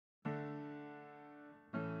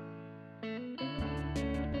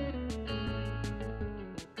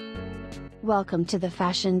Welcome to the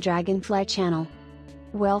Fashion Dragonfly channel.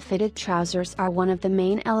 Well-fitted trousers are one of the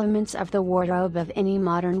main elements of the wardrobe of any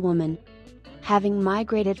modern woman. Having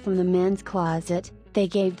migrated from the men's closet, they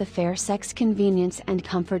gave the fair sex convenience and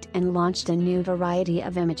comfort and launched a new variety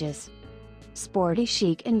of images. Sporty,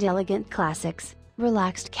 chic and elegant classics,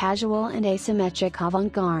 relaxed casual and asymmetric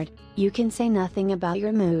avant-garde, you can say nothing about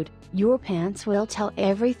your mood, your pants will tell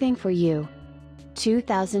everything for you.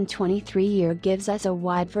 2023 year gives us a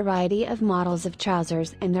wide variety of models of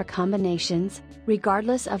trousers and their combinations,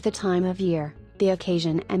 regardless of the time of year, the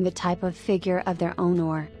occasion and the type of figure of their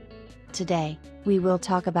owner. Today, we will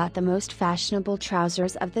talk about the most fashionable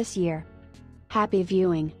trousers of this year. Happy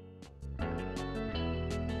viewing!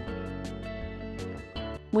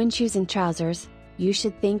 When choosing trousers, you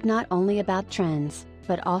should think not only about trends,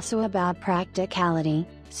 but also about practicality,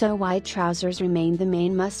 so wide trousers remain the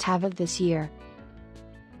main must-have of this year.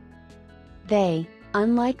 They,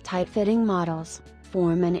 unlike tight-fitting models,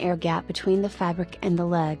 form an air gap between the fabric and the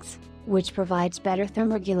legs, which provides better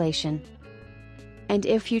thermoregulation. And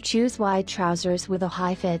if you choose wide trousers with a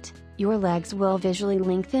high fit, your legs will visually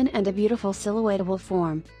lengthen and a beautiful silhouette will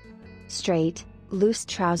form. Straight, loose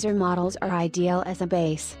trouser models are ideal as a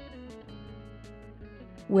base.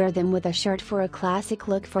 Wear them with a shirt for a classic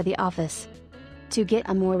look for the office. To get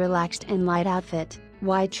a more relaxed and light outfit,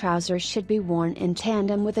 wide trousers should be worn in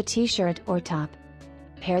tandem with a t-shirt or top.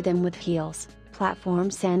 Pair them with heels, platform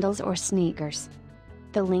sandals or sneakers.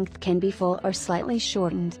 The length can be full or slightly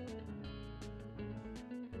shortened.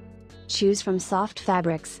 Choose from soft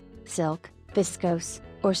fabrics, silk, viscose,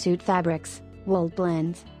 or suede fabrics, wool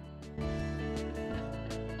blends.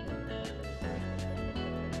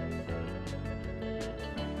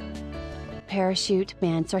 Parachute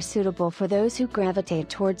pants are suitable for those who gravitate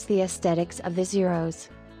towards the aesthetics of the zeros.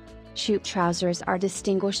 Chute trousers are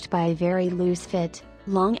distinguished by a very loose fit,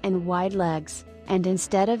 long and wide legs, and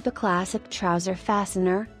instead of the classic trouser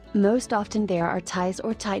fastener, most often there are ties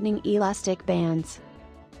or tightening elastic bands.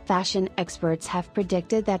 Fashion experts have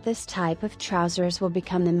predicted that this type of trousers will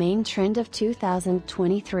become the main trend of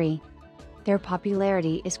 2023. Their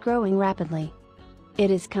popularity is growing rapidly. It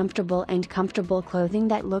is comfortable clothing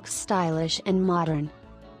that looks stylish and modern.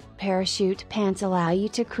 Parachute pants allow you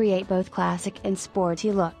to create both classic and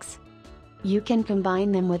sporty looks. You can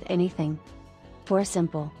combine them with anything. For a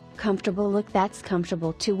simple, comfortable look that's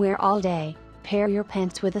comfortable to wear all day, pair your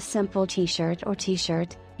pants with a simple t-shirt or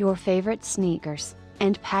t-shirt, your favorite sneakers,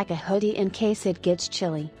 and pack a hoodie in case it gets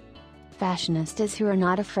chilly. Fashionistas who are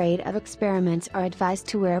not afraid of experiments are advised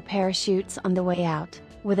to wear parachutes on the way out,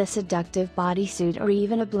 with a seductive bodysuit or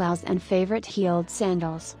even a blouse and favorite heeled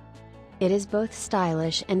sandals. It is both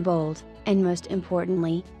stylish and bold, and most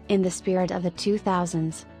importantly, in the spirit of the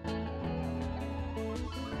 2000s.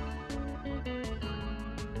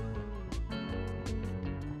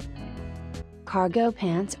 Cargo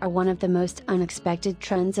pants are one of the most unexpected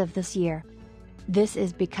trends of this year. This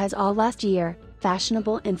is because all last year,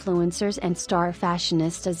 fashionable influencers and star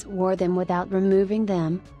fashionistas wore them without removing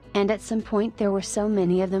them, and at some point there were so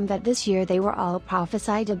many of them that this year they were all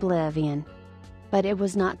prophesied oblivion. But it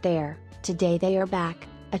was not there. Today they are back,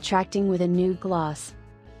 attracting with a new gloss.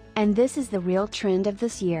 And this is the real trend of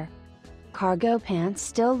this year. Cargo pants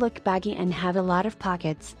still look baggy and have a lot of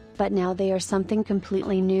pockets, but now they are something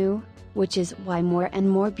completely new, which is why more and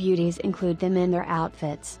more beauties include them in their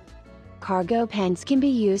outfits. Cargo pants can be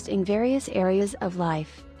used in various areas of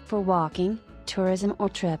life, for walking, tourism or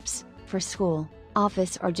trips, for school,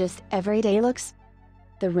 office or just everyday looks.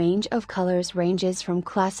 The range of colors ranges from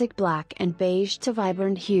classic black and beige to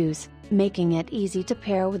vibrant hues, making it easy to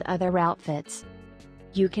pair with other outfits.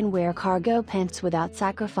 You can wear cargo pants without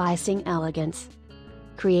sacrificing elegance.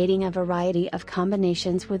 Creating a variety of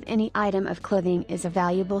combinations with any item of clothing is a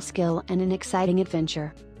valuable skill and an exciting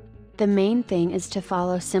adventure. The main thing is to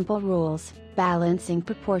follow simple rules, balancing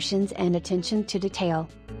proportions and attention to detail.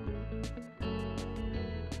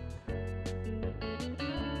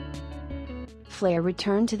 Flair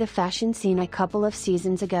returned to the fashion scene a couple of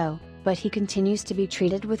seasons ago, but he continues to be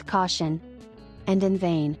treated with caution. And in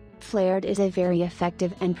vain, flared is a very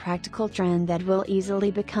effective and practical trend that will easily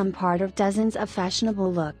become part of dozens of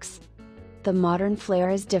fashionable looks. The modern flare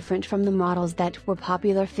is different from the models that were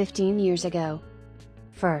popular 15 years ago.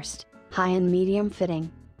 First, high and medium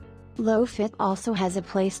fitting. Low fit also has a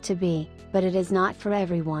place to be, but it is not for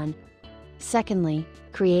everyone. Secondly,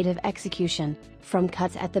 creative execution, from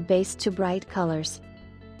cuts at the base to bright colors.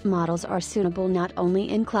 Models are suitable not only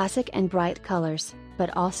in classic and bright colors,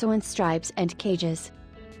 but also in stripes and cages.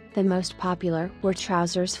 The most popular were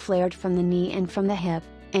trousers flared from the knee and from the hip,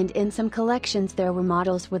 and in some collections there were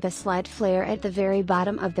models with a slight flare at the very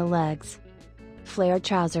bottom of the legs. Flared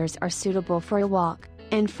trousers are suitable for a walk,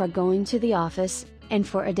 and for going to the office, and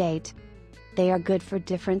for a date. They are good for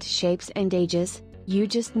different shapes and ages, you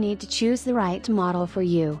just need to choose the right model for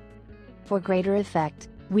you. For greater effect,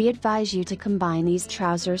 we advise you to combine these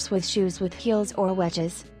trousers with shoes with heels or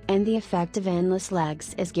wedges, and the effect of endless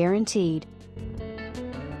legs is guaranteed.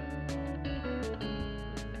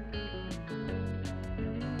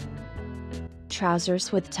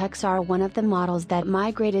 Trousers with tucks are one of the models that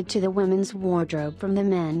migrated to the women's wardrobe from the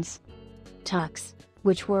men's. Tucks,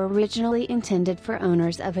 which were originally intended for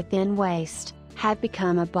owners of a thin waist, have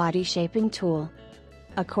become a body-shaping tool.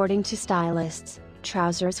 According to stylists,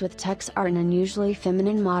 trousers with tucks are an unusually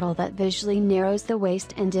feminine model that visually narrows the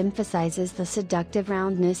waist and emphasizes the seductive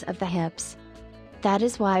roundness of the hips. That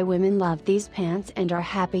is why women love these pants and are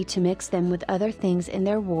happy to mix them with other things in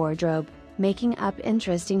their wardrobe, making up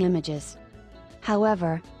interesting images.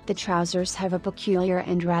 However, the trousers have a peculiar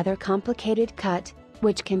and rather complicated cut,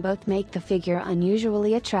 which can both make the figure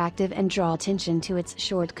unusually attractive and draw attention to its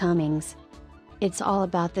shortcomings. It's all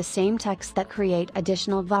about the same tucks that create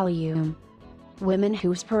additional volume. Women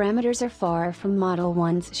whose parameters are far from model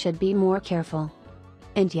ones should be more careful.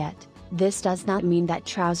 And yet, this does not mean that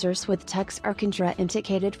trousers with tucks are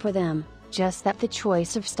contraindicated for them, just that the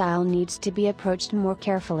choice of style needs to be approached more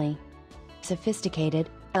carefully. Sophisticated,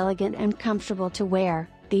 elegant and comfortable to wear,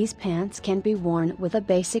 these pants can be worn with a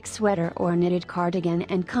basic sweater or knitted cardigan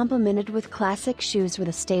and complemented with classic shoes with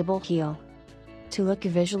a stable heel. To look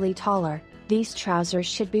visually taller, these trousers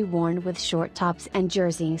should be worn with short tops and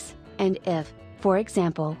jerseys, and if, for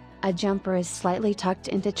example, a jumper is slightly tucked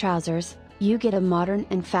into trousers, you get a modern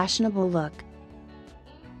and fashionable look.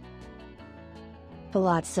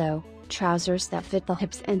 Palazzo, trousers that fit the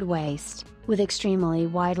hips and waist, with extremely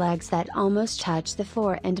wide legs that almost touch the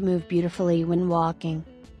floor and move beautifully when walking.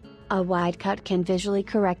 A wide cut can visually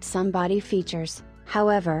correct some body features,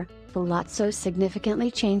 however, Palazzo significantly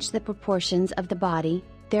change the proportions of the body,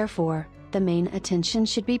 therefore, the main attention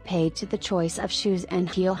should be paid to the choice of shoes and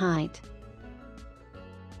heel height.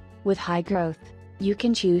 With high growth, you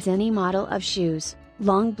can choose any model of shoes,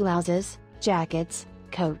 long blouses, jackets,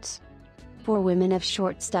 coats. For women of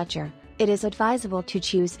short stature, it is advisable to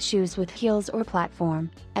choose shoes with heels or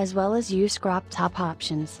platform, as well as use crop top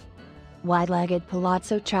options. Wide-legged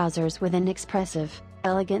palazzo trousers with an expressive,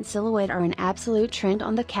 elegant silhouette are an absolute trend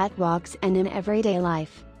on the catwalks and in everyday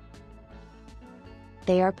life.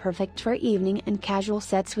 They are perfect for evening and casual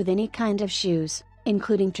sets with any kind of shoes,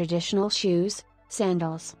 including traditional shoes,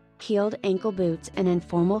 sandals, heeled ankle boots and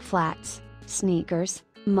informal flats, sneakers,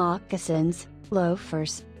 moccasins,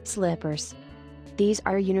 loafers, slippers. These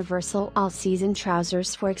are universal all-season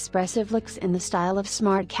trousers for expressive looks in the style of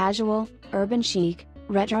smart casual, urban chic,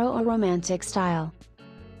 retro or romantic style.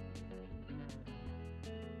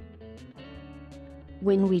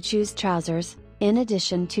 When we choose trousers, in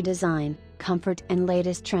addition to design, comfort and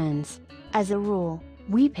latest trends, as a rule,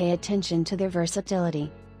 we pay attention to their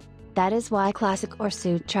versatility. That is why classic or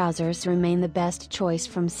suit trousers remain the best choice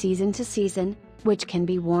from season to season, which can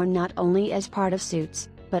be worn not only as part of suits,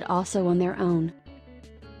 but also on their own.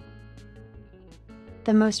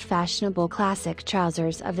 The most fashionable classic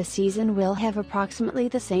trousers of the season will have approximately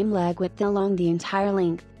the same leg width along the entire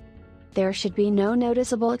length. There should be no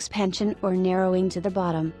noticeable expansion or narrowing to the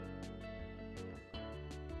bottom.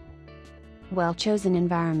 Well-chosen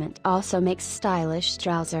environment also makes stylish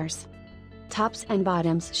trousers. Tops and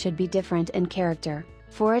bottoms should be different in character.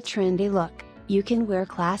 For a trendy look, you can wear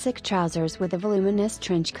classic trousers with a voluminous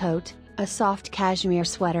trench coat, a soft cashmere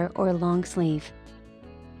sweater or long sleeve.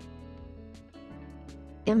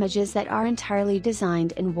 Images that are entirely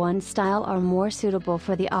designed in one style are more suitable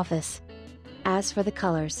for the office. As for the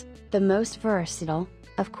colors, the most versatile,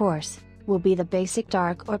 of course, will be the basic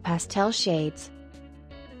dark or pastel shades.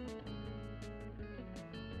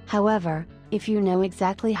 However, if you know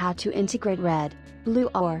exactly how to integrate red, blue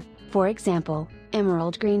or, for example,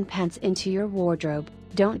 emerald green pants into your wardrobe,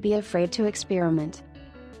 don't be afraid to experiment.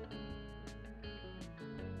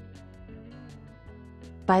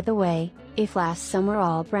 By the way, if last summer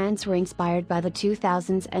all brands were inspired by the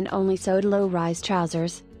 2000s and only sewed low-rise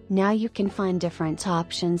trousers, now you can find different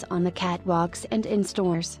options on the catwalks and in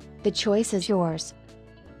stores. The choice is yours.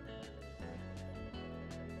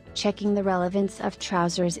 Checking the relevance of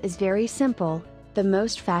trousers is very simple. The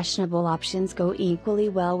most fashionable options go equally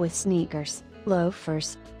well with sneakers,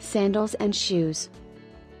 loafers, sandals and shoes.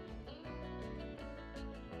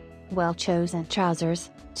 Well-chosen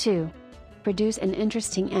trousers, too, produce an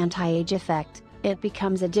interesting anti-age effect. It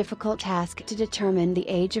becomes a difficult task to determine the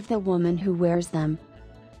age of the woman who wears them.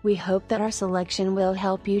 We hope that our selection will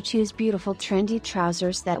help you choose beautiful trendy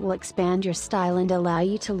trousers that will expand your style and allow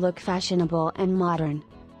you to look fashionable and modern.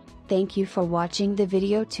 Thank you for watching the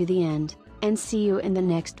video to the end, and see you in the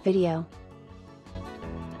next video.